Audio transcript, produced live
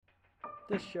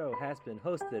This show has been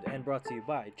hosted and brought to you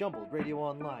by Jumbled Radio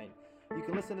Online. You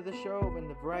can listen to the show and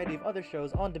a variety of other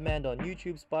shows on demand on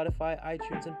YouTube, Spotify,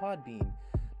 iTunes, and Podbean.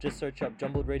 Just search up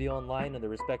Jumbled Radio Online on the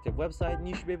respective website and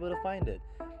you should be able to find it.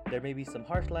 There may be some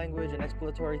harsh language and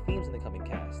exploratory themes in the coming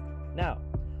cast. Now,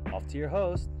 off to your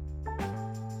host.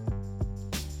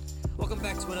 Welcome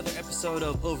back to another episode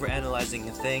of Overanalyzing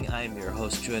a Thing. I'm your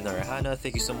host, Julian Narahana.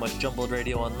 Thank you so much, Jumbled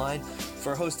Radio Online,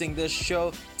 for hosting this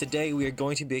show. Today, we are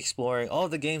going to be exploring all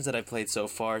the games that I've played so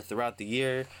far throughout the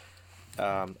year.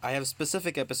 I have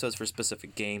specific episodes for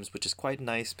specific games, which is quite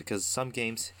nice because some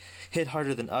games hit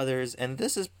harder than others, and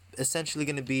this is essentially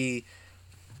going to be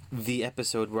the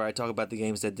episode where I talk about the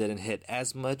games that didn't hit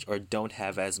as much or don't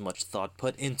have as much thought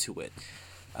put into it.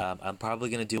 I'm probably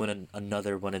going to do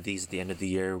another one of these at the end of the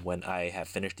year when I have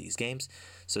finished these games.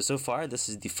 So far, this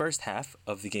is the first half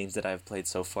of the games that I've played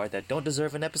so far that don't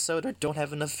deserve an episode or don't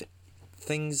have enough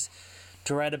things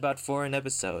to write about for an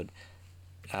episode.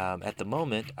 At the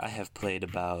moment, I have played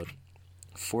about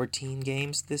 14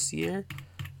 games this year,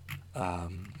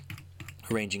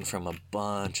 ranging from a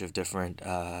bunch of different,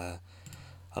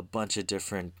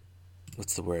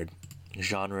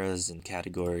 genres and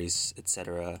categories,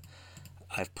 etc.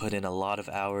 I've put in a lot of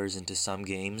hours into some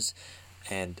games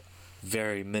and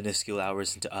very minuscule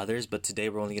hours into others, but today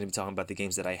we're only going to be talking about the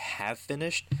games that I have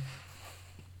finished.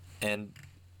 And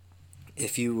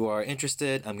if you are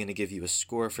interested, I'm going to give you a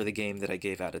score for the game that I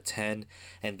gave out of 10,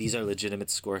 and these are legitimate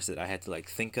scores that I had to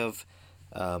think of.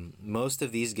 Most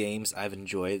of these games I've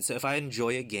enjoyed, so if I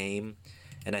enjoy a game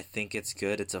and I think it's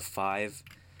good, it's a 5.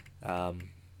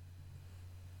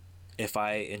 If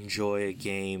I enjoy a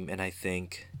game and I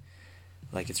think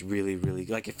it's really, really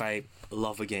good, if I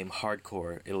love a game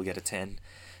hardcore, it'll get a 10.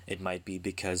 It might be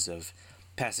because of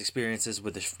past experiences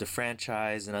with the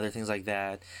franchise and other things like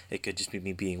that. It could just be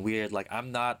me being weird.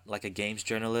 I'm not a games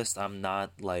journalist. I'm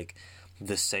not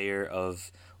the sayer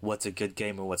of what's a good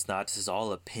game or what's not. This is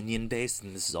all opinion based,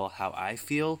 and this is all how I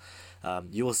feel.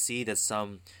 You will see that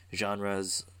some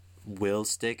genres will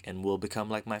stick and will become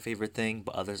my favorite thing,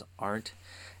 but others aren't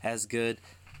as good.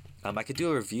 I could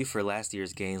do a review for last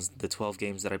year's games, the 12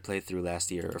 games that I played through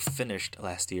last year or finished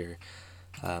last year.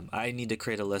 I need to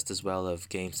create a list as well of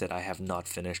games that I have not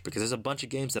finished, because there's a bunch of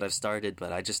games that I've started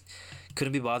but I just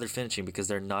couldn't be bothered finishing because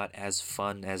they're not as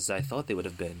fun as I thought they would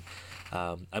have been.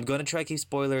 I'm going to try to keep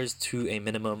spoilers to a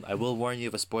minimum. I will warn you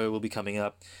if a spoiler will be coming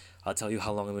up. I'll tell you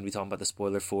how long I'm going to be talking about the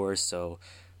spoiler for, so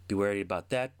be worried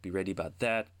about that, be ready about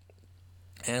that.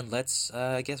 And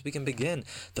I guess we can begin.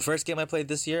 The first game I played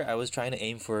this year, I was trying to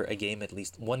aim for a game, at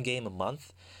least one game a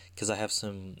month, because I have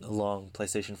some long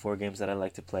PlayStation 4 games that I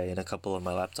like to play and a couple on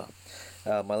my laptop.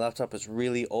 My laptop is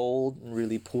really old and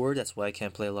really poor, that's why I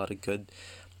can't play a lot of good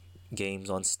games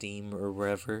on Steam or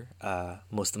wherever.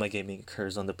 Most of my gaming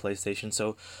occurs on the PlayStation,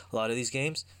 so a lot of these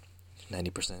games,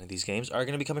 90% of these games, are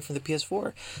going to be coming from the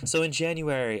PS4. So in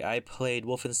January, I played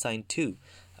Wolfenstein 2.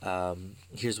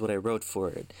 Here's what I wrote for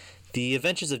it. The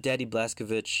Adventures of Daddy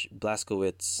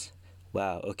Blazkowicz.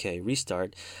 Wow, okay,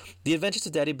 restart. The Adventures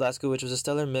of Daddy Blazkowicz was a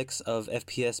stellar mix of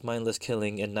FPS, mindless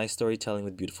killing, and nice storytelling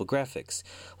with beautiful graphics.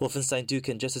 Wolfenstein 2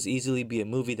 can just as easily be a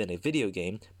movie than a video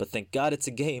game, but thank God it's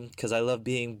a game, because I love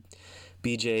being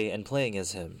BJ and playing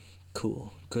as him.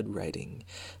 Cool. Good writing.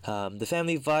 The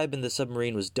family vibe in the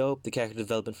submarine was dope, the character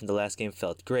development from the last game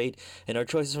felt great, and our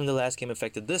choices from the last game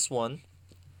affected this one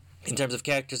in terms of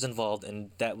characters involved,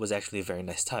 and that was actually a very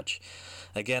nice touch.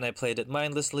 Again, I played it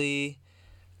mindlessly,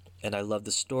 and I love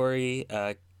the story.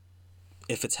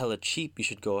 If it's hella cheap, you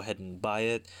should go ahead and buy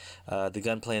it. The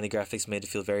gunplay and the graphics made it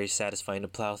feel very satisfying to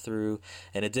plow through,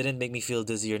 and it didn't make me feel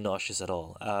dizzy or nauseous at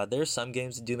all. There are some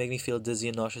games that do make me feel dizzy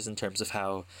and nauseous in terms of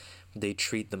how they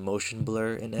treat the motion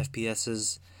blur in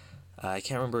FPSs. I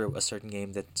can't remember a certain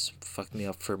game that fucked me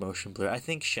up for motion blur. I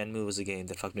think Shenmue was a game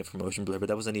that fucked me up for motion blur, but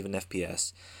that wasn't even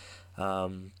FPS.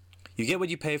 You get what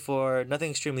you pay for,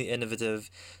 nothing extremely innovative,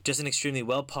 just an extremely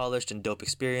well-polished and dope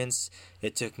experience.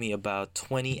 It took me about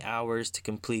 20 hours to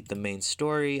complete the main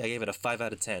story. I gave it a 5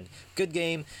 out of 10. Good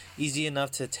game, easy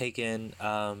enough to take in.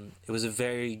 It was a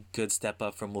very good step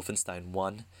up from Wolfenstein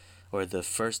 1, or the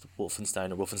first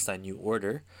Wolfenstein, or Wolfenstein New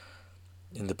Order,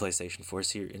 in the PlayStation 4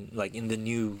 series, in the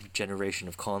new generation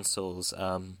of consoles.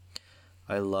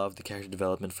 I love the character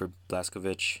development for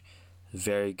Blazkowicz.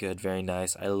 Very good, very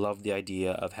nice. I love the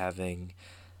idea of having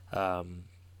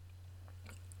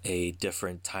a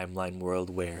different timeline world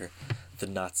where the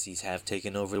Nazis have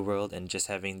taken over the world, and just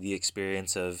having the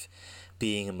experience of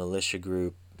being a militia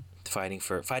group fighting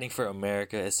for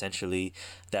America, essentially.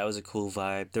 That was a cool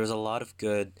vibe. There was a lot of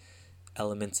good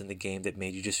elements in the game that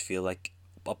made you just feel like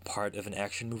a part of an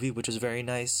action movie, which was very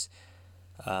nice.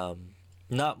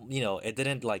 Not, it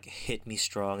didn't like hit me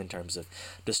strong in terms of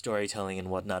the storytelling and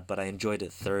whatnot, but I enjoyed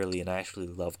it thoroughly, and I actually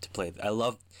loved to play it. I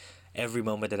loved every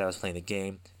moment that I was playing the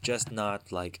game, just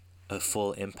not like a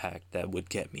full impact that would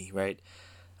get me, right?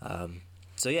 Um,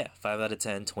 so yeah, 5 out of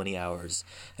 10, 20 hours.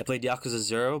 I played Yakuza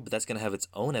 0, but that's going to have its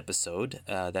own episode.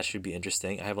 That should be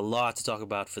interesting. I have a lot to talk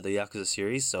about for the Yakuza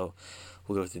series, so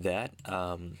we'll go through that.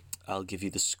 I'll give you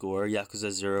the score.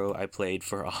 Yakuza 0, I played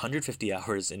for 150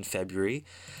 hours in February.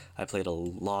 I played a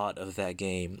lot of that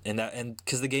game. And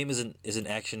because the game is an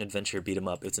action adventure beat 'em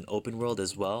up, it's an open world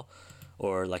as well,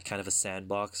 or like kind of a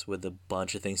sandbox with a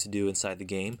bunch of things to do inside the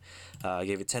game. I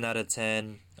gave it 10 out of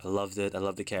 10. I loved it. I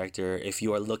love the character. If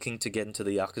you are looking to get into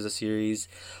the Yakuza series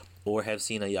or have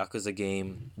seen a Yakuza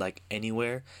game like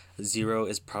anywhere, 0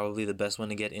 is probably the best one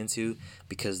to get into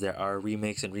because there are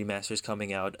remakes and remasters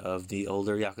coming out of the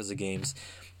older Yakuza games.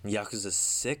 Yakuza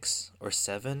 6 or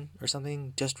 7 or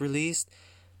something just released.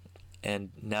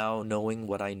 And now knowing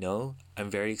what I know,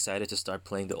 I'm very excited to start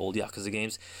playing the old Yakuza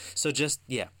games. So just,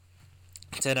 yeah,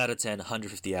 10 out of 10,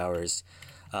 150 hours.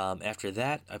 After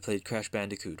that, I played Crash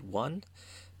Bandicoot 1.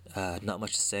 Not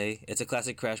much to say. It's a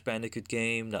classic Crash Bandicoot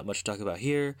game. Not much to talk about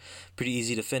here. Pretty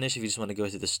easy to finish if you just want to go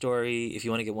through the story. If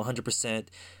you want to get 100%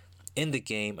 in the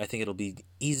game, I think it'll be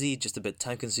easy, just a bit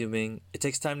time consuming. It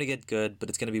takes time to get good, but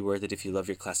it's going to be worth it if you love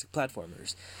your classic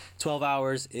platformers. 12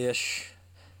 hours-ish.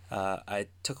 I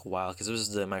took a while because it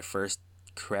was my first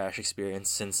Crash experience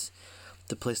since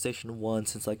the PlayStation 1,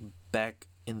 since like back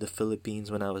in the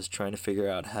Philippines when I was trying to figure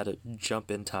out how to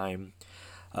jump in time.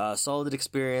 Solid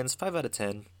experience, 5 out of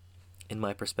 10 in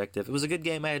my perspective. It was a good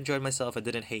game. I enjoyed myself. I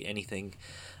didn't hate anything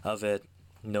of it.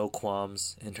 No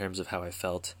qualms in terms of how I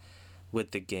felt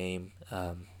with the game.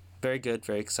 Very good,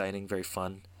 very exciting, very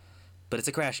fun. But it's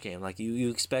a Crash game. Like you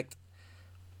expect.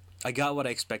 I got what I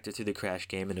expected through the Crash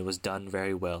game, and it was done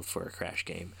very well for a Crash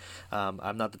game.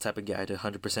 I'm not the type of guy to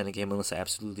 100% a game unless I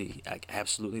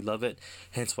absolutely love it.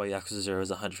 Hence why Yakuza 0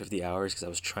 is 150 hours, because I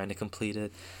was trying to complete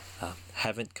it.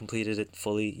 Haven't completed it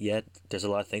fully yet. There's a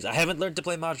lot of things. I haven't learned to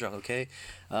play Mahjong, okay?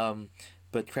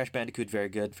 But Crash Bandicoot, very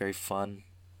good, very fun.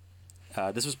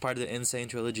 This was part of the Insane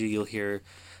trilogy. You'll hear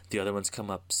the other ones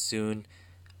come up soon,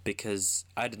 because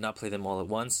I did not play them all at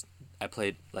once. I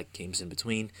played like games in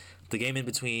between. The game in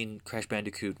between Crash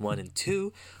Bandicoot 1 and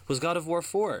 2 was God of War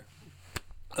 4.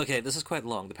 Okay, this is quite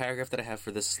long. The paragraph that I have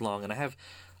for this is long, and I have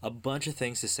a bunch of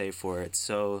things to say for it.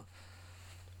 So,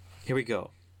 here we go.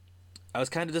 I was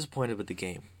kind of disappointed with the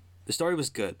game. The story was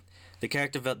good. The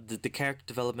character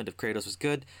development of Kratos was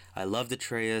good. I loved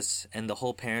Atreus, and the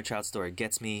whole parent-child story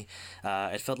gets me.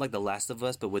 It felt like The Last of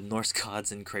Us, but with Norse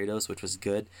gods and Kratos, which was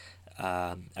good.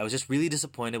 I was just really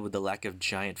disappointed with the lack of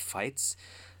giant fights.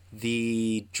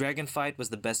 The dragon fight was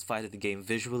the best fight of the game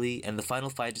visually, and the final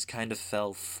fight just kind of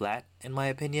fell flat, in my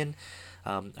opinion.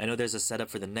 I know there's a setup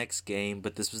for the next game,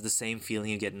 but this was the same feeling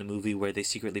you get in a movie where they're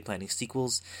secretly planning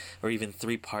sequels, or even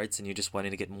 3 parts, and you're just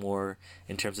wanting to get more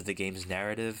in terms of the game's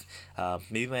narrative.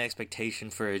 Maybe my expectation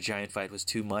for a giant fight was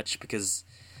too much, because,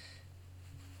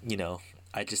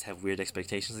 I just have weird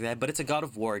expectations like that. But it's a God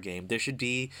of War game. There should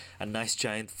be a nice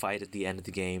giant fight at the end of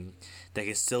the game that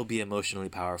can still be emotionally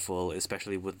powerful,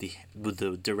 especially with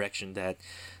the direction that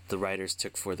the writers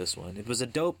took for this one. It was a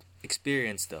dope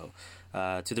experience, though.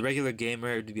 To the regular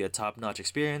gamer, it would be a top-notch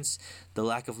experience. The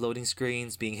lack of loading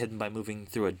screens, being hidden by moving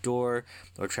through a door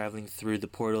or traveling through the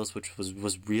portals, which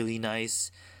was really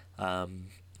nice.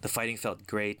 The fighting felt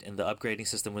great, and the upgrading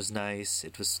system was nice.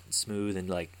 It was smooth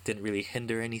and didn't really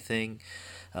hinder anything.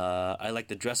 I liked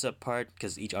the dress-up part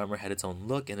because each armor had its own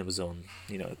look and it was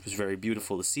it was very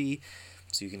beautiful to see.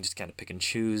 So you can just kind of pick and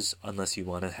choose unless you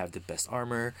want to have the best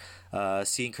armor.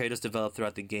 Seeing Kratos develop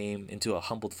throughout the game into a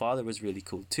humbled father was really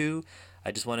cool too.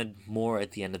 I just wanted more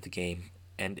at the end of the game.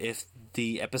 And if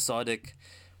the episodic...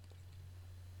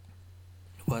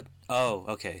 What? Oh,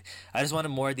 okay. I just wanted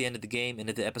more at the end of the game, and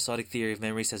if the episodic theory of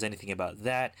memory says anything about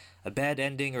that, a bad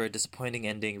ending or a disappointing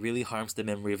ending really harms the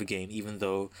memory of a game, even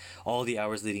though all the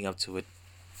hours leading up to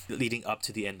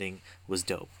the ending was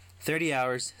dope. 30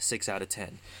 hours, 6 out of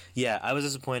 10. Yeah, I was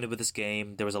disappointed with this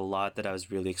game. There was a lot that I was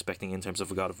really expecting in terms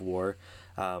of a God of War.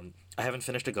 I haven't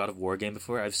finished a God of War game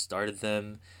before. I've started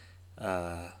them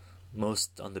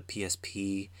most on the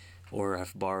PSP, or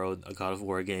I've borrowed a God of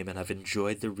War game, and I've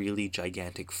enjoyed the really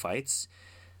gigantic fights.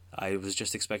 I was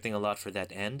just expecting a lot for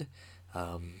that end.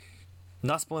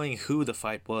 Not spoiling who the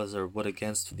fight was or what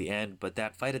against the end, but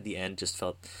that fight at the end just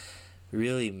felt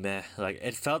really meh.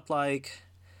 It felt like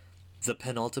the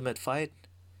penultimate fight,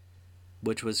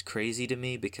 which was crazy to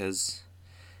me because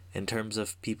in terms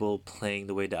of people playing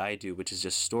the way that I do, which is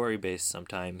just story-based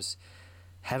sometimes,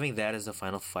 having that as the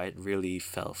final fight really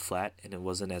fell flat, and it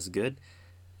wasn't as good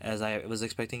as I was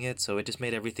expecting it. So it just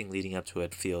made everything leading up to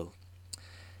it feel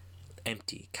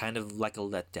empty, kind of like a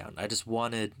letdown.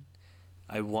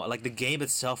 Like the game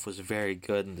itself was very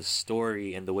good, and the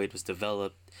story and the way it was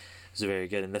developed was very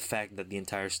good, and the fact that the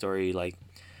entire story like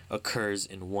occurs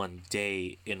in one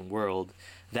day in world,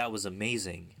 that was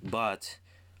amazing. But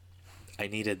I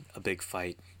needed a big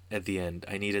fight at the end.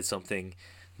 I needed something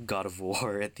God of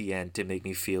War at the end to make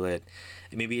me feel it.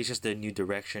 Maybe it's just a new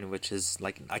direction, which is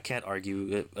like, I can't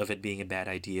argue of it being a bad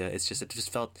idea. It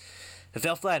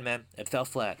fell flat, man. It fell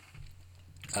flat.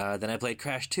 Then I played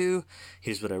Crash 2.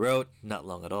 Here's what I wrote. Not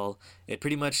long at all. It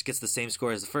pretty much gets the same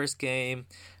score as the first game.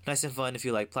 Nice and fun if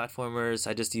you like platformers.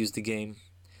 I just used the game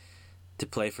to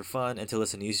play for fun and to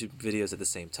listen to YouTube videos at the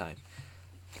same time.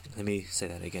 Let me say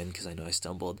that again because I know I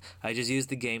stumbled. I just used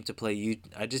the game to play.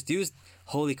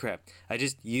 Holy crap! I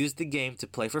just used the game to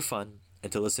play for fun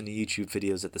and to listen to YouTube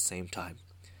videos at the same time.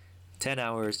 10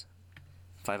 hours,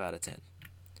 5 out of 10.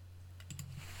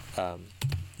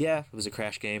 Yeah, it was a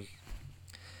Crash game.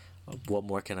 What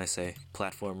more can I say?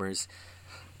 Platformers.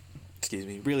 Excuse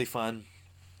me. Really fun.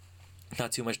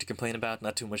 Not too much to complain about.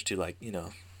 Not too much to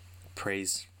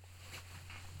praise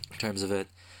in terms of it.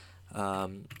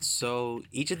 So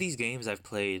each of these games I've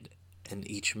played in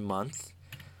each month.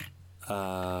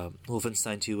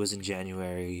 Wolfenstein 2 was in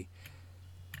January.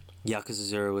 Yakuza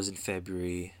 0 was in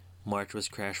February. March was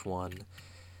Crash 1.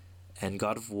 And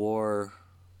God of War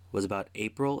was about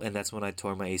April, and that's when I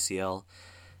tore my ACL.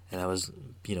 And I was,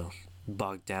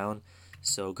 bogged down.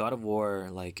 So God of War,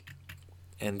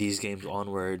 and these games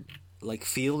onward,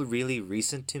 feel really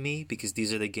recent to me because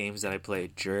these are the games that I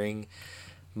played during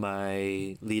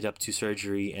my lead up to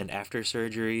surgery and after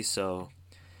surgery. So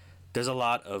there's a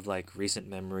lot of recent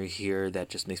memory here that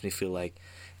just makes me feel like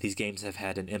these games have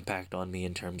had an impact on me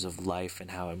in terms of life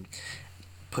and how I'm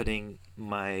putting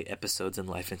my episodes in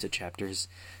life into chapters.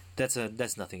 That's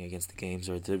nothing against the games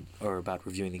or about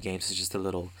reviewing the games. It's just a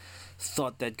little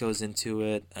thought that goes into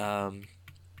it.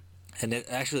 And it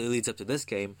actually leads up to this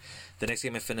game. The next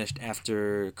game I finished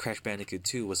after Crash Bandicoot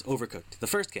 2 was Overcooked, the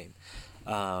first game.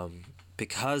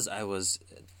 Because I was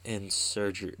in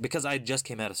surgery, because I just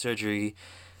came out of surgery,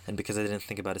 and because I didn't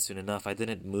think about it soon enough, I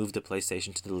didn't move the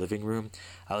PlayStation to the living room.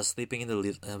 I was living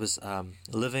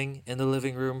in the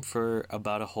living room for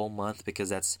about a whole month because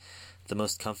that's the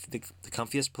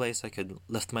comfiest place I could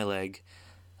lift my leg.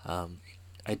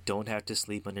 I don't have to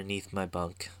sleep underneath my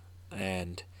bunk,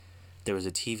 and there was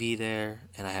a TV there,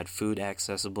 and I had food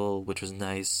accessible, which was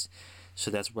nice. So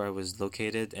that's where I was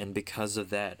located, and because of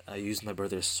that, I used my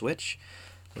brother's Switch.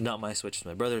 Not my Switch,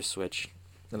 my brother's Switch.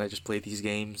 And I just played these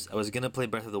games. I was going to play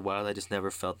Breath of the Wild, I just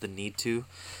never felt the need to.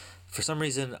 For some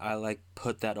reason, I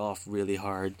put that off really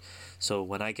hard. So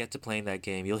when I get to playing that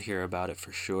game, you'll hear about it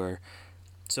for sure.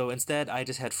 So instead, I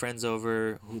just had friends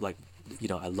over who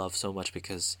I love so much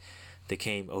because they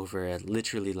came over at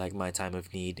literally my time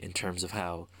of need in terms of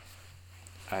how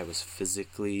I was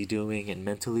physically doing and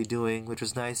mentally doing, which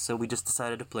was nice. So we just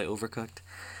decided to play Overcooked.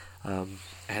 I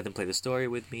had them play the story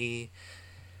with me.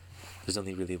 There's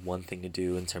only really one thing to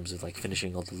do in terms of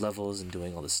finishing all the levels and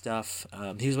doing all the stuff.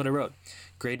 Here's what I wrote: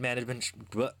 great management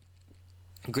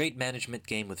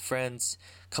game with friends,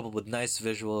 coupled with nice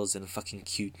visuals and fucking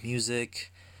cute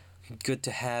music. Good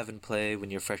to have and play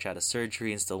when you're fresh out of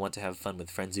surgery and still want to have fun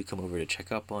with friends who come over to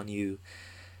check up on you.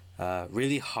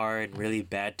 Really hard and really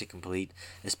bad to complete,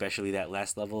 especially that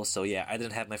last level. So yeah, I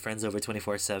didn't have my friends over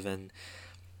 24/7,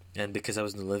 and because I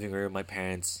was in the living room, my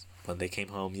parents, when they came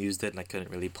home, used it, and I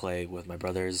couldn't really play with my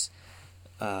brothers.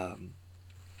 So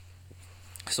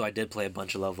I did play a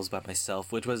bunch of levels by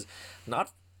myself, which was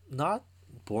not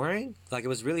boring. It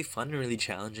was really fun and really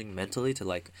challenging mentally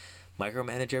to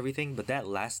micromanage everything. But that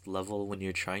last level, when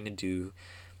you're trying to do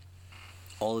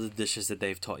all of the dishes that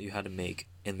they've taught you how to make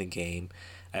in the game,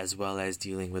 as well as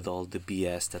dealing with all the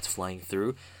BS that's flying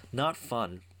through, not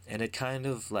fun. And it kind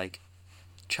of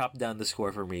chopped down the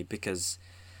score for me because,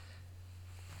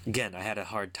 again, I had a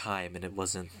hard time and it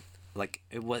wasn't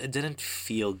it didn't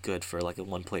feel good for a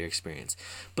one player experience.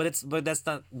 That's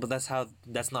not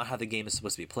how the game is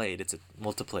supposed to be played. It's a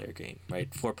multiplayer game,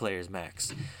 right? 4 players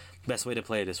max. Best way to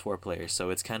play it is 4 players. So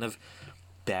it's kind of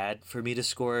bad for me to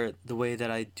score the way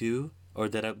that I do, or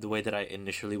the way that I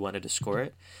initially wanted to score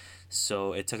it.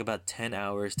 So it took about 10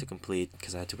 hours to complete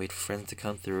because I had to wait for friends to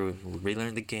come through and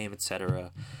relearn the game,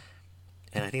 etc.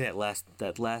 And I think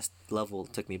that last level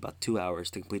took me about 2 hours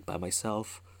to complete by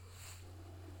myself.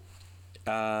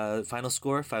 Final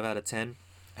score, 5 out of 10.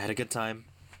 I had a good time.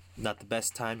 Not the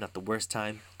best time, not the worst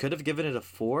time. Could have given it a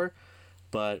 4,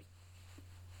 but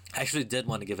I actually did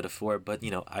want to give it a 4, but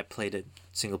I played it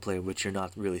single player, which you're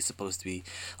not really supposed to be.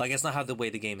 Like, it's not how the way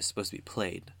the game is supposed to be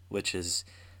played, which is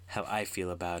how I feel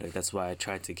about it. That's why I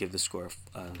tried to give the score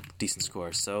a decent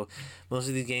score. So, most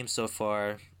of the games so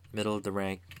far, middle of the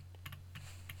rank,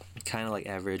 kind of like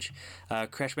average.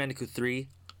 Crash Bandicoot 3.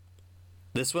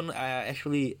 This one I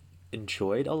actually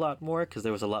enjoyed a lot more because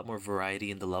there was a lot more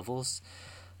variety in the levels.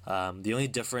 The only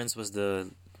difference was this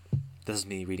is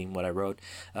me reading what I wrote.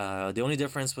 The only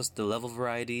difference was the level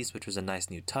varieties, which was a nice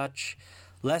new touch.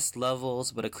 Less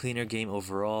levels, but a cleaner game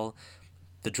overall.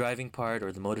 The driving part,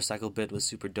 or the motorcycle bit, was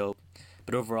super dope.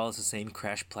 But overall, it's the same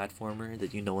Crash platformer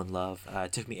that you know and love.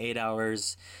 It took me 8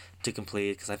 hours to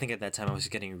complete, because I think at that time I was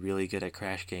getting really good at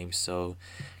Crash games, so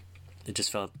it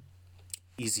just felt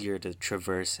easier to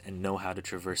traverse and know how to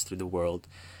traverse through the world.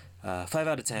 5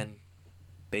 out of 10.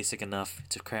 Basic enough.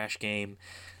 It's a Crash game.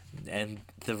 And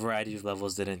the variety of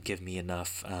levels didn't give me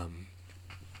enough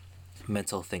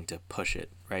mental thing to push it,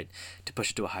 right? To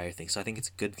push it to a higher thing. So I think it's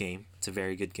a good game. It's a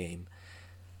very good game.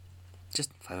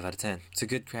 Just 5 out of 10. It's a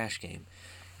good Crash game.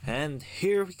 And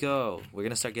here we go. We're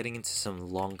going to start getting into some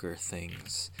longer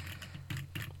things.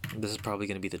 This is probably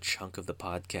going to be the chunk of the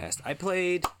podcast. I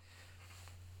played...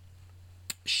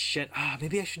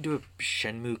 maybe I should do a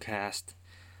Shenmue cast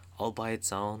all by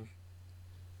its own.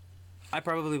 I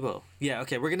probably will. Yeah,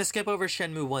 okay, we're going to skip over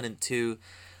Shenmue 1 and 2.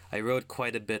 I wrote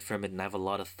quite a bit from it, and I have a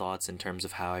lot of thoughts in terms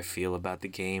of how I feel about the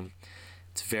game.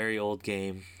 It's a very old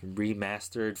game,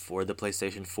 remastered for the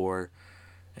PlayStation 4,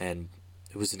 and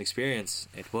it was an experience.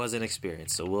 It was an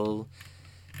experience, so we'll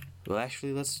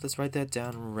actually, let's write that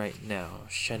down right now.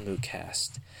 Shenmue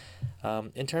cast.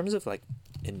 In terms of, like,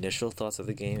 initial thoughts of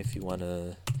the game, if you want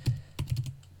to...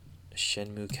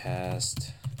 Shenmue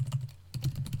cast...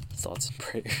 Thoughts and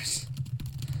prayers.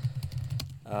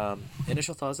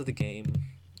 Initial thoughts of the game.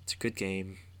 It's a good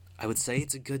game. I would say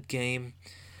it's a good game,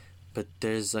 but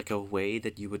there's like a way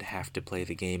that you would have to play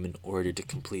the game in order to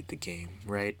complete the game,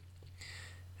 right?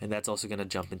 And that's also going to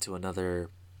jump into another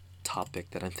topic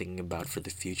that I'm thinking about for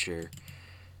the future,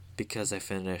 because I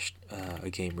finished a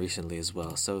game recently as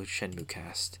well. So Shenmue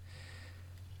cast.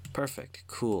 Perfect.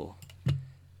 Cool.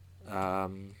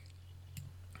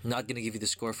 Not gonna give you the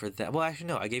score for that. Well, actually,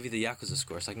 no. I gave you the Yakuza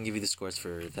score, so I can give you the scores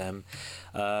for them.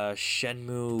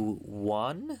 Shenmue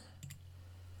 1.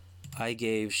 I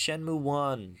gave Shenmue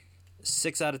 1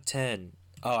 6 out of 10.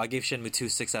 Oh, I gave Shenmue 2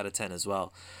 6 out of 10 as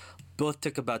well. Both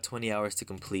took about 20 hours to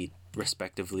complete,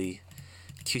 respectively.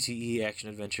 QTE action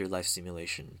adventure life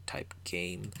simulation type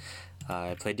game.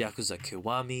 I played Yakuza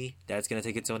Kiwami. That's gonna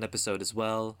take its own episode as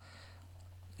well.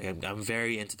 I'm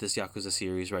very into this Yakuza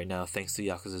series right now, thanks to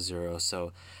Yakuza 0,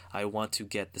 so I want to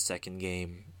get the second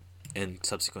game, and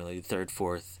subsequently the third,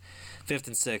 fourth, fifth,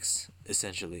 and sixth,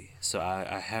 essentially. So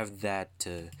I have that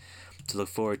to look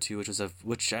forward to,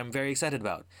 which I'm very excited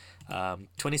about.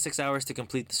 26 hours to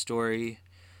complete the story,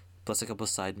 plus a couple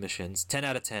side missions. 10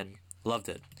 out of 10. Loved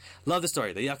it. Love the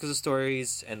story, the Yakuza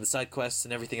stories, and the side quests,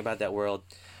 and everything about that world.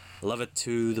 Love it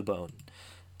to the bone.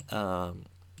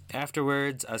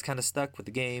 Afterwards, I was kind of stuck with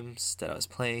the games that I was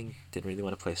playing. Didn't really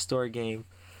want to play a story game.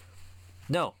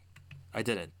 No, I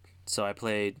didn't. So I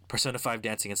played Persona 5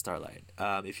 Dancing in Starlight.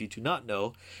 If you do not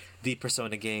know, the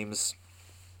Persona games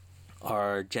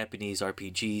are Japanese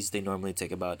RPGs. They normally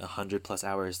take about 100 plus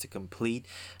hours to complete,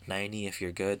 90 if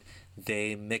you're good.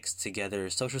 They mix together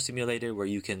a social simulator where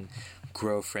you can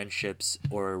grow friendships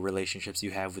or relationships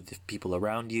you have with the people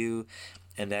around you,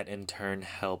 and that in turn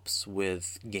helps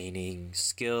with gaining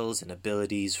skills and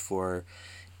abilities for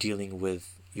dealing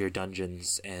with your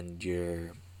dungeons and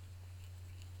your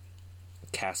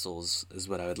castles, is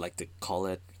what I would like to call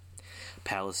it,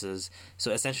 palaces.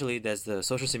 So essentially there's the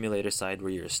social simulator side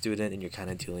where you're a student and you're kind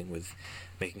of dealing with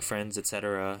making friends,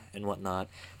 etc. and whatnot,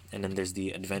 and then there's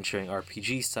the adventuring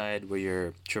RPG side where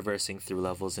you're traversing through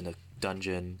levels in a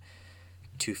dungeon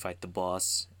to fight the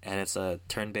boss, and it's a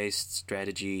turn-based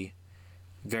strategy.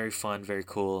 Very fun, very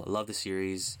cool. I love the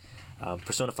series.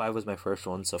 Persona 5 was my first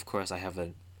one, so of course I have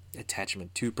an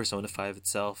attachment to Persona 5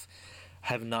 itself. I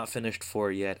have not finished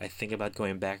 4 yet. I think about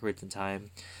going backwards in time,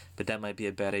 but that might be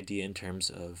a bad idea in terms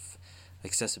of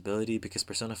accessibility, because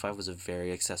Persona 5 was a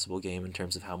very accessible game in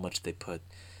terms of how much they put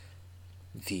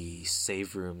the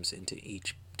save rooms into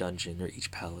each dungeon or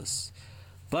each palace.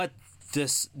 But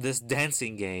this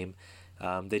dancing game,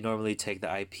 they normally take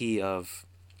the IP of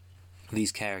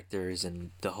these characters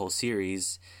and the whole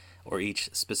series, or each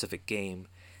specific game,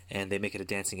 and they make it a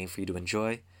dancing game for you to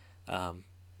enjoy.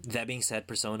 That being said,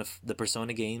 the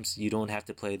Persona games, you don't have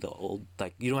to play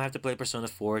you don't have to play Persona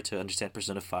 4 to understand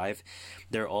Persona 5.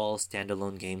 They're all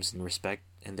standalone games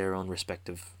in their own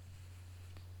respective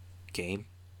game.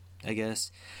 I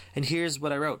guess. And here's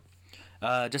what I wrote.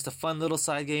 Just a fun little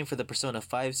side game for the Persona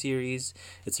 5 series.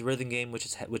 It's a rhythm game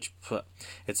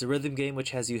it's a rhythm game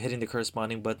which has you hitting the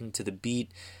corresponding button to the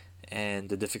beat and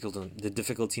the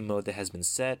difficulty mode that has been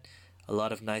set. A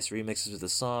lot of nice remixes with the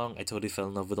song. I totally fell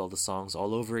in love with all the songs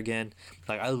all over again.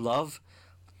 Like, I love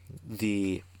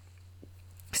the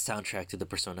soundtrack to the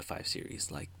Persona 5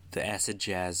 series, like the acid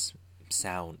jazz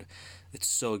sound. It's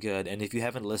so good. And if you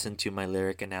haven't listened to my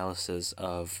lyric analysis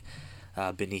of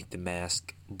Beneath the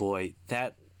Mask, boy,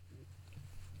 that,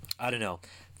 I don't know,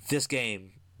 this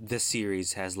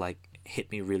series has like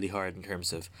hit me really hard in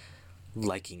terms of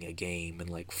liking a game and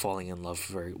like falling in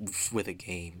love with a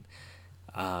game.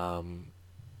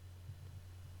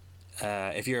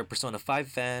 If you're a Persona 5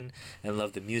 fan and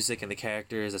love the music and the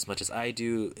characters as much as I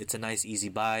do, it's a nice easy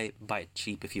buy it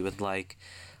cheap if you would like.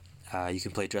 You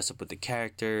can play dress up with the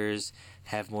characters,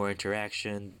 have more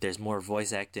interaction. There's more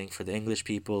voice acting for the English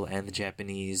people and the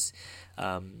Japanese.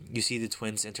 You see the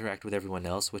twins interact with everyone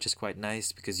else, which is quite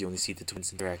nice because you only see the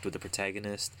twins interact with the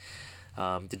protagonist.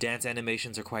 The dance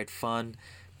animations are quite fun.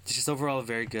 It's just overall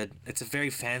very good. It's a very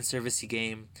fan servicey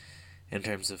game in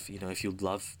terms of, if you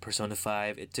love Persona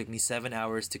 5. It took me 7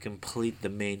 hours to complete the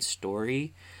main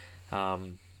story.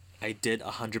 I did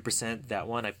 100% that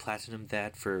one. I platinumed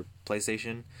that for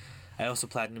PlayStation. I also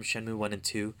platinumed Shenmue 1 and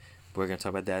 2. We're going to talk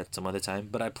about that some other time.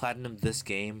 But I platinumed this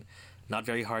game. Not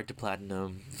very hard to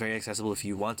platinum. Very accessible if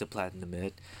you want to platinum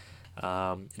it.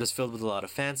 It was filled with a lot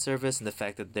of fan service and the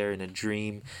fact that they're in a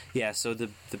dream. Yeah, so the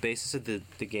basis of the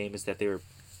game is that they were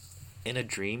in a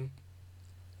dream.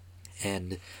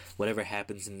 And whatever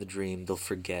happens in the dream, they'll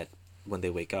forget when they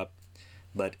wake up.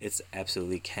 But it's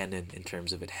absolutely canon in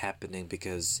terms of it happening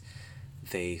because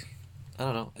I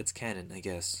don't know, it's canon, I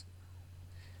guess.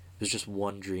 There's just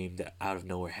one dream that out of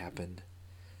nowhere happened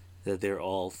that they're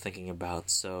all thinking about,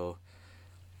 so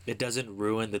it doesn't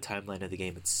ruin the timeline of the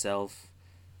game itself.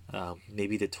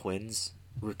 Maybe the twins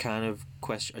were kind of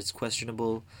it's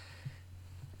questionable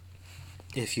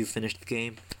if you finished the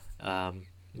game.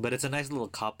 But it's a nice little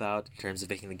cop-out in terms of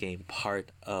making the game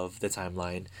part of the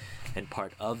timeline and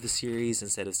part of the series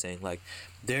instead of saying, like,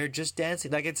 they're just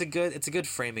dancing. Like, it's a good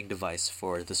framing device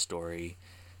for the story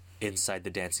inside the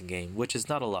dancing game, which is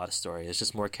not a lot of story. It's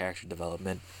just more character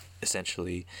development,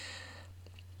 essentially.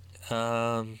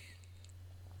 The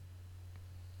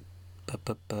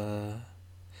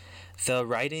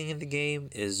writing in the game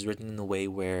is written in a way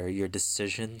where your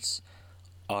decisions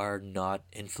are not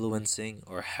influencing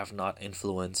or have not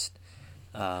influenced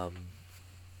the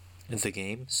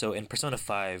game. So in Persona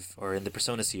 5 or in the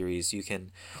Persona series, you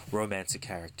can romance a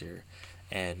character,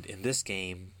 and in this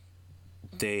game,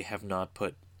 they have not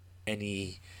put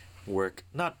any work.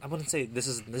 I wouldn't say this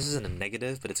isn't a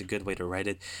negative, but it's a good way to write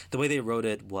it. The way they wrote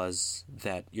it was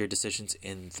that your decisions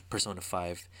in Persona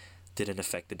 5 didn't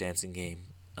affect the dancing game.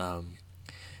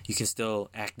 You can still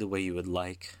act the way you would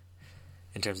like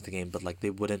in terms of the game, but like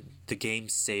the game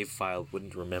save file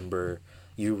wouldn't remember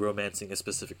you romancing a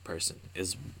specific person,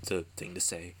 is the thing to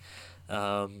say.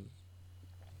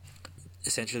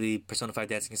 Essentially, Persona 5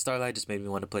 Dancing in Starlight just made me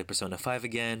want to play Persona 5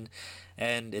 again,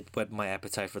 and it whet my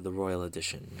appetite for the Royal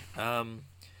Edition.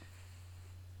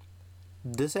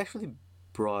 This actually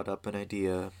brought up an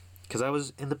idea, because I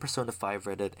was in the Persona 5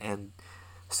 Reddit, and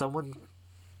someone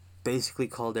basically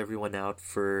called everyone out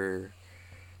for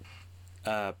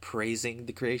praising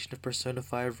the creation of Persona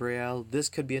 5 Royal. This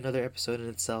could be another episode in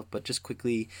itself, but just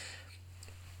quickly,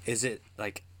 is it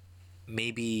like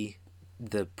maybe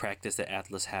the practice that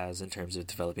Atlus has in terms of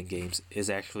developing games is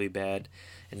actually bad,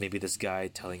 and maybe this guy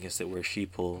telling us that we're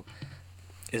sheeple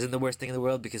isn't the worst thing in the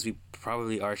world, because we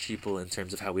probably are sheeple in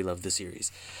terms of how we love the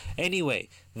series. Anyway,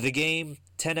 the game,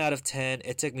 10 out of 10.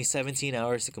 It took me 17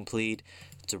 hours to complete.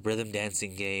 It's a rhythm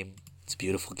dancing game. It's a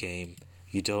beautiful game.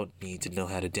 You don't need to know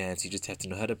how to dance. You just have to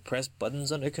know how to press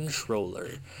buttons on a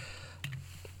controller.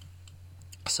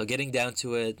 So getting down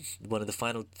to it, one of the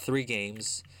final 3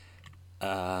 games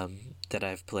that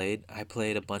I've played. I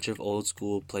played a bunch of old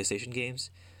school PlayStation games.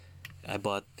 I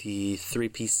bought the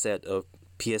 3-piece set of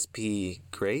PSP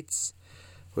Greats,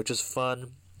 which was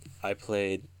fun. I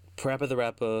played Parappa the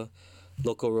Rappa,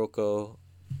 Loco Roco,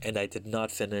 and I did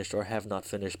not finish or have not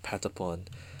finished Patapon.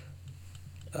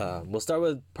 We'll start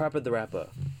with Parappa the Rappa.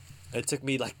 It took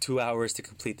me like 2 hours to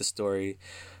complete the story.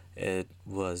 It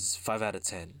was 5 out of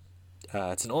 10.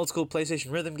 It's an old school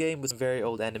PlayStation rhythm game with some very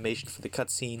old animation for the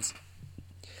cutscenes,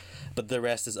 but the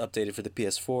rest is updated for the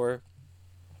PS4.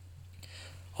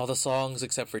 All the songs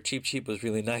except for Cheep Cheep was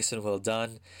really nice and well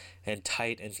done and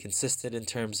tight and consistent in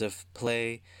terms of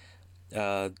play.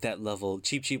 That level,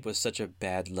 Cheep Cheep was such a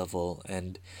bad level,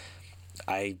 and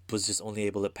I was just only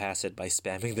able to pass it by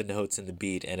spamming the notes and the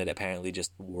beat, and it apparently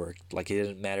just worked. Like, it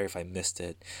didn't matter if I missed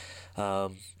it. All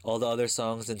the other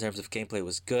songs in terms of gameplay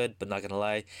was good, but not gonna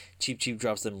lie, Cheep Cheep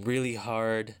drops them really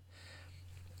hard.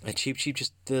 And Cheep Cheep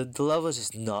just, the level is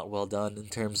just not well done in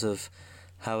terms of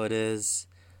how it is.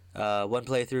 One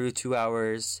playthrough, 2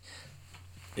 hours.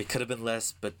 It could have been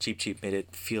less, but Cheep Cheep made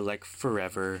it feel like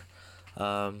forever.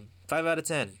 5 out of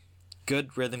 10.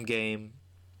 Good rhythm game.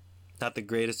 Not the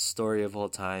greatest story of all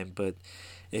time, but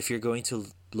if you're going to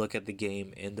look at the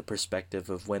game in the perspective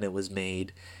of when it was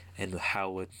made and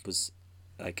how it was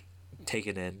like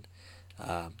taken in,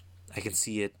 I can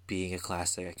see it being a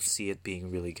classic. I can see it being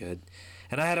really good,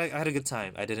 and I had a good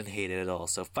time. I didn't hate it at all.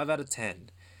 So 5 out of 10.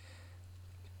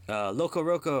 Loco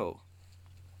Roco,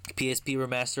 PSP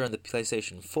remaster on the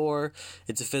PlayStation 4.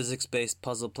 It's a physics-based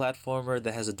puzzle platformer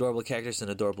that has adorable characters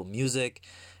and adorable music.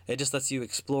 It just lets you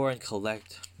explore and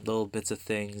collect little bits of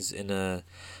things in a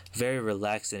very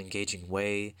relaxed and engaging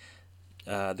way.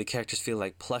 The characters feel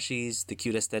like plushies. The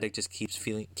cute aesthetic just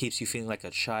keeps you feeling like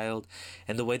a child,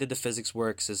 and the way that the physics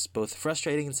works is both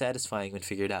frustrating and satisfying when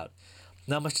figured out.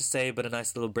 Not much to say, but a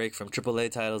nice little break from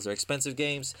AAA titles or expensive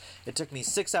games. It took me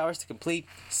 6 hours to complete,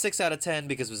 6 out of 10,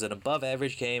 because it was an above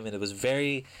average game, and it was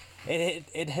very...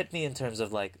 It hit me in terms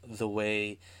of like the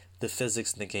way the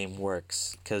physics in the game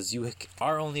works, because you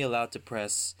are only allowed to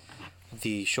press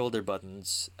the shoulder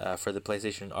buttons for the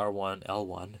PlayStation R1,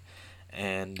 L1,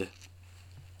 and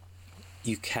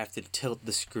you have to tilt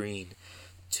the screen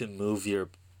to move your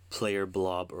player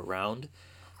blob around,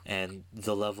 and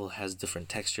the level has different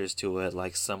textures to it,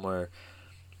 like some are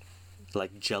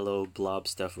like jello blob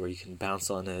stuff where you can bounce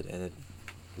on it and it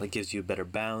like gives you a better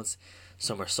bounce.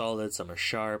 Some are solid, some are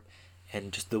sharp,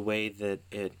 and just the way that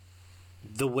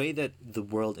the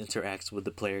world interacts with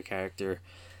the player character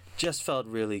just felt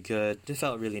really good. It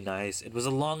felt really nice. It was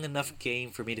a long enough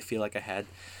game for me to feel like I had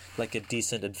like a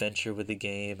decent adventure with the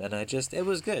game, and it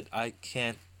was good. I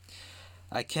can't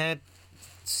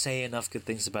say enough good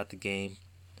things about the game.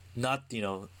 Not,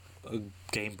 a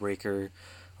game breaker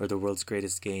or the world's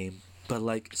greatest game, but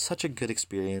like such a good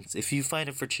experience. If you find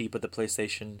it for cheap at the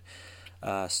PlayStation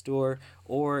store,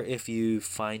 or if you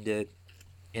find it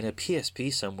in a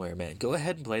PSP somewhere, man, go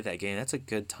ahead and play that game. That's a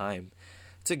good time.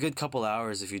 It's a good couple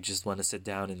hours if you just want to sit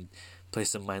down and play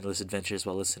some mindless adventures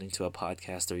while listening to a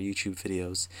podcast or YouTube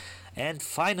videos. And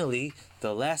finally,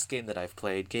 the last game that I've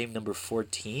played, game number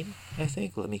 14, I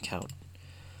think. Let me count.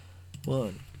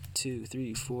 1, 2,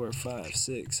 3, 4, 5,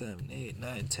 6, 7, 8,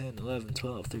 9, 10, 11,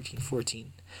 12, 13,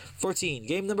 14. 14.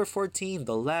 Game number 14,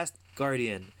 The Last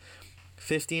Guardian.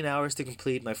 15 hours to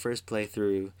complete my first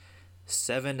playthrough.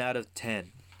 7 out of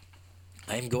 10.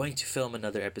 I'm going to film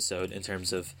another episode in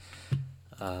terms of...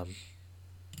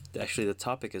 actually, the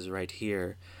topic is right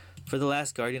here. For The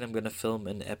Last Guardian, I'm going to film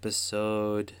an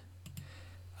episode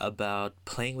about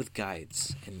playing with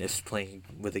guides, and if playing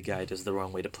with a guide is the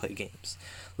wrong way to play games.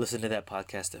 Listen to that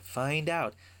podcast to find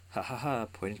out. Ha ha ha,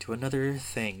 pointing to another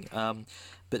thing.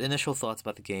 But initial thoughts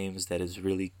about the game is that it's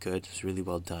really good. It's really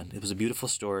well done. It was a beautiful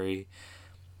story,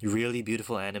 really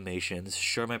beautiful animations.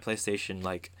 Sure, my PlayStation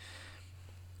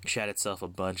shat itself a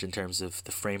bunch in terms of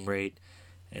the frame rate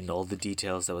and all the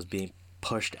details that was being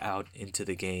pushed out into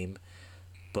the game,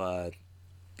 but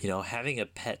having a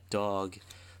pet dog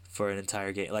for an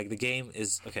entire game, like the game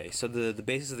is okay. So the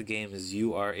basis of the game is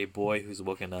you are a boy who's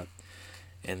woken up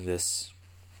in this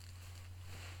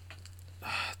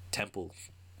temple,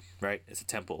 right? It's a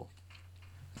temple,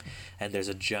 and there's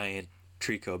a giant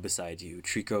Trico beside you.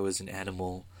 Trico is an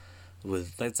animal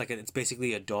with it's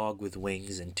basically a dog with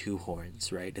wings and 2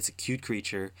 horns, right? It's a cute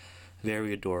creature,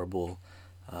 very adorable.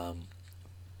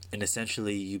 And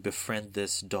essentially you befriend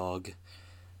this dog,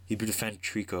 you befriend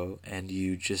Trico, and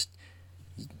you just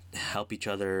help each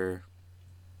other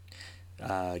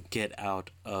get out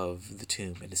of the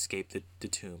tomb and escape the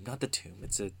tomb. Not the tomb,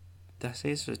 did I say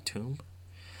it's a tomb?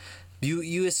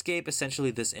 You escape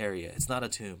essentially this area. It's not a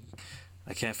tomb.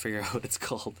 I can't figure out what it's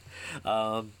called.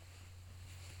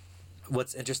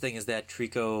 What's interesting is that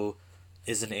Trico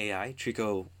is an AI.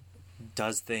 Trico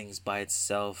does things by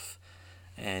itself,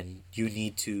 and you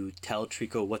need to tell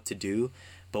Trico what to do.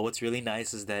 But what's really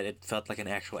nice is that it felt like an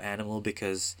actual animal,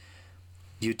 because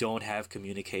you don't have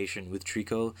communication with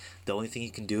Trico. The only thing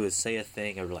you can do is say a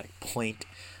thing or point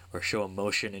or show a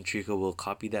motion, and Trico will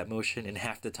copy that motion. And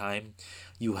half the time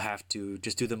you have to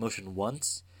just do the motion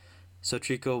once, so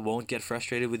Trico won't get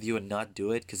frustrated with you and not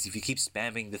do it, because if you keep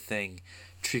spamming the thing,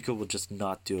 Trico will just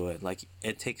not do it.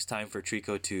 It takes time for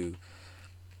Trico to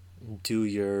do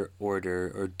your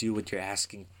order or do what you're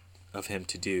asking of him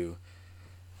to do.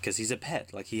 because he's a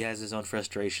pet. Like, he has his own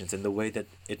frustrations, and the way that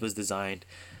it was designed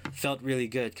felt really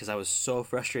good because I was so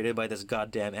frustrated by this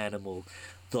goddamn animal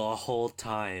the whole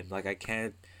time. Like, I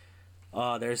can't.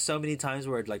 There's so many times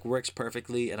where it like works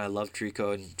perfectly, and I love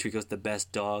Trico, and Trico's the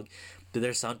best dog. But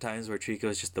there's some times where Trico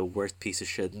is just the worst piece of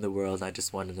shit in the world, and I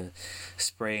just wanted to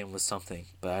spray him with something,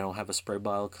 but I don't have a spray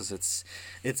bottle because it's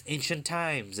ancient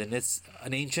times, and it's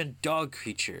an ancient dog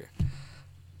creature.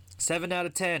 7 out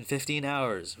of 10, 15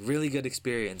 hours, really good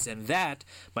experience, and that,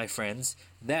 my friends,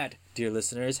 that, dear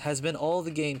listeners, have been all of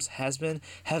the games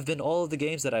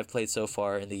that I've played so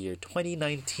far in the year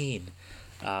 2019.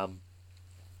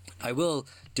 I will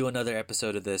do another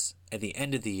episode of this at the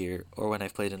end of the year, or when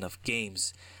I've played enough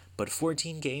games, but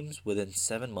 14 games within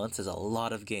 7 months is a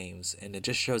lot of games, and it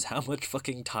just shows how much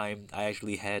fucking time I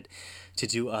actually had to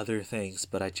do other things,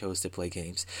 but I chose to play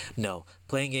games. No,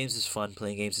 playing games is fun,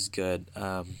 playing games is good.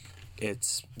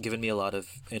 It's given me a lot of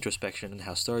introspection in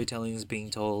how storytelling is being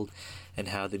told, and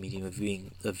how the medium of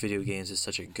video games is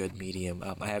such a good medium.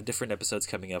 I have different episodes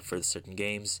coming up for certain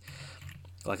games.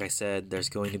 Like I said, there's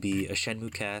going to be a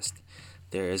Shenmue cast.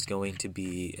 There is going to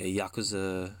be a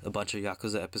bunch of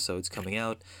Yakuza episodes coming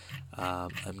out.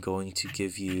 I'm going to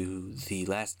give you The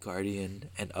Last Guardian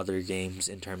and other games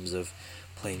in terms of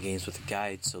playing games with a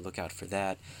guide, so look out for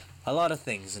that. A lot of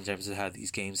things in terms of how these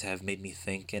games have made me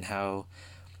think, and how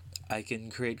I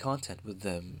can create content with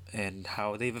them, and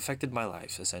how they've affected my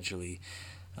life, essentially.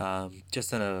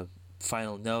 Just on a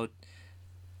final note,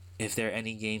 if there are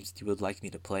any games that you would like me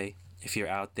to play, if you're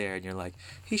out there and you're like,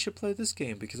 he should play this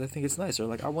game because I think it's nice, or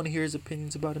like, I want to hear his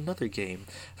opinions about another game.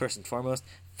 First and foremost,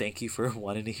 thank you for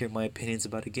wanting to hear my opinions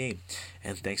about a game.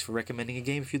 And thanks for recommending a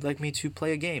game if you'd like me to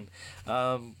play a game.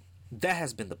 That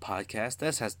has been the podcast.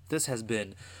 This has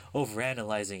been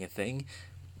Overanalyzing a Thing.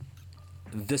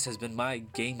 This has been my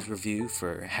games review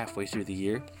for halfway through the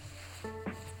year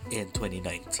in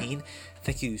 2019.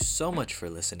 Thank you so much for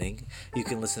listening. You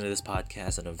can listen to this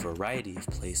podcast in a variety of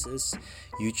places: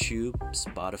 YouTube,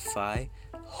 Spotify,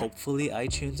 hopefully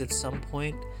iTunes at some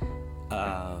point.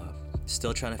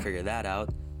 Still trying to figure that out.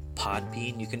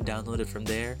 Podbean, you can download it from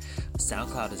there.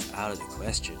 SoundCloud is out of the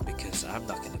question because I'm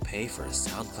not going to pay for a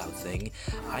SoundCloud thing.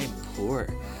 I'm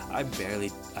poor. I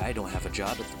don't have a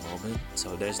job at the moment,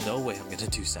 so there's no way I'm going to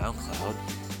do SoundCloud.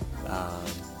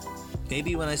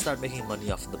 Maybe when I start making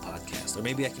money off of the podcast, or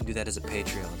maybe I can do that as a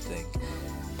Patreon thing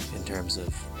in terms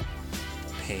of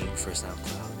paying for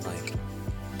SoundCloud. Like,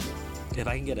 if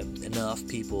I can get enough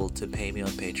people to pay me on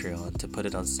Patreon to put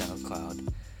it on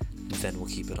SoundCloud, then we'll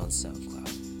keep it on SoundCloud.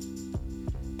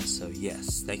 So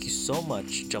yes, thank you so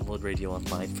much, Jumbled Radio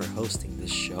Online, for hosting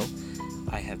this show.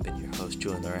 I have been your host,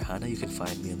 Julian Orahana. You can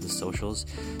find me on the socials,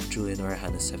 Julian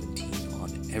Orahana17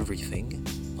 on everything.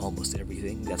 Almost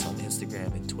everything. That's on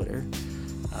Instagram and Twitter.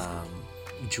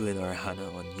 Julian Orahana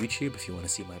on YouTube if you want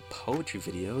to see my poetry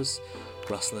videos.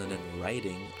 Rustling and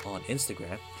Writing on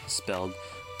Instagram, spelled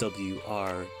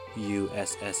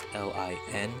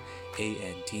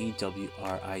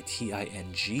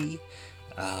WRUSSLINANDWRITING.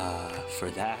 For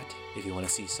that, if you want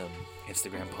to see some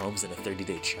Instagram poems and a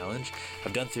 30-day challenge.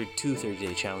 I've done 2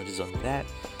 30-day challenges on that.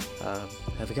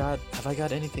 Have I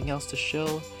got anything else to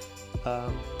show?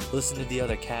 Listen to the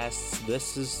other casts.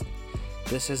 This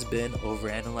has been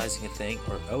Overanalyzing a Thing,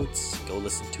 or Oats. Go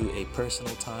listen to a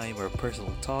personal time or a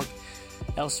personal talk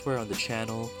elsewhere on the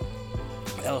channel,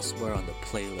 elsewhere on the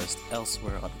playlist,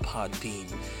 elsewhere on Podbean.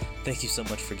 Thank you so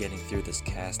much for getting through this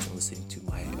cast and listening to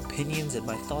my opinions and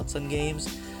my thoughts on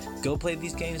games. Go play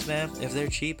these games, man. If they're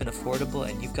cheap and affordable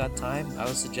and you've got time, I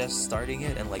would suggest starting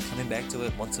it and like coming back to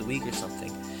it once a week or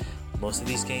something. Most of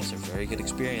these games are very good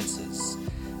experiences.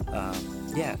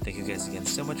 Thank you guys again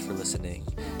so much for listening.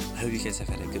 I hope you guys have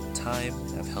had a good time.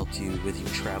 I've helped you with your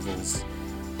travels.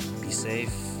 Be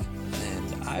safe,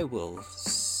 and I will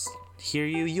hear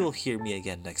you. You'll hear me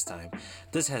again next time.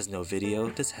 This has no video.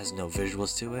 This has no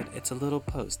visuals to it. It's a little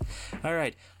post.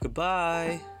 Alright,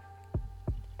 goodbye.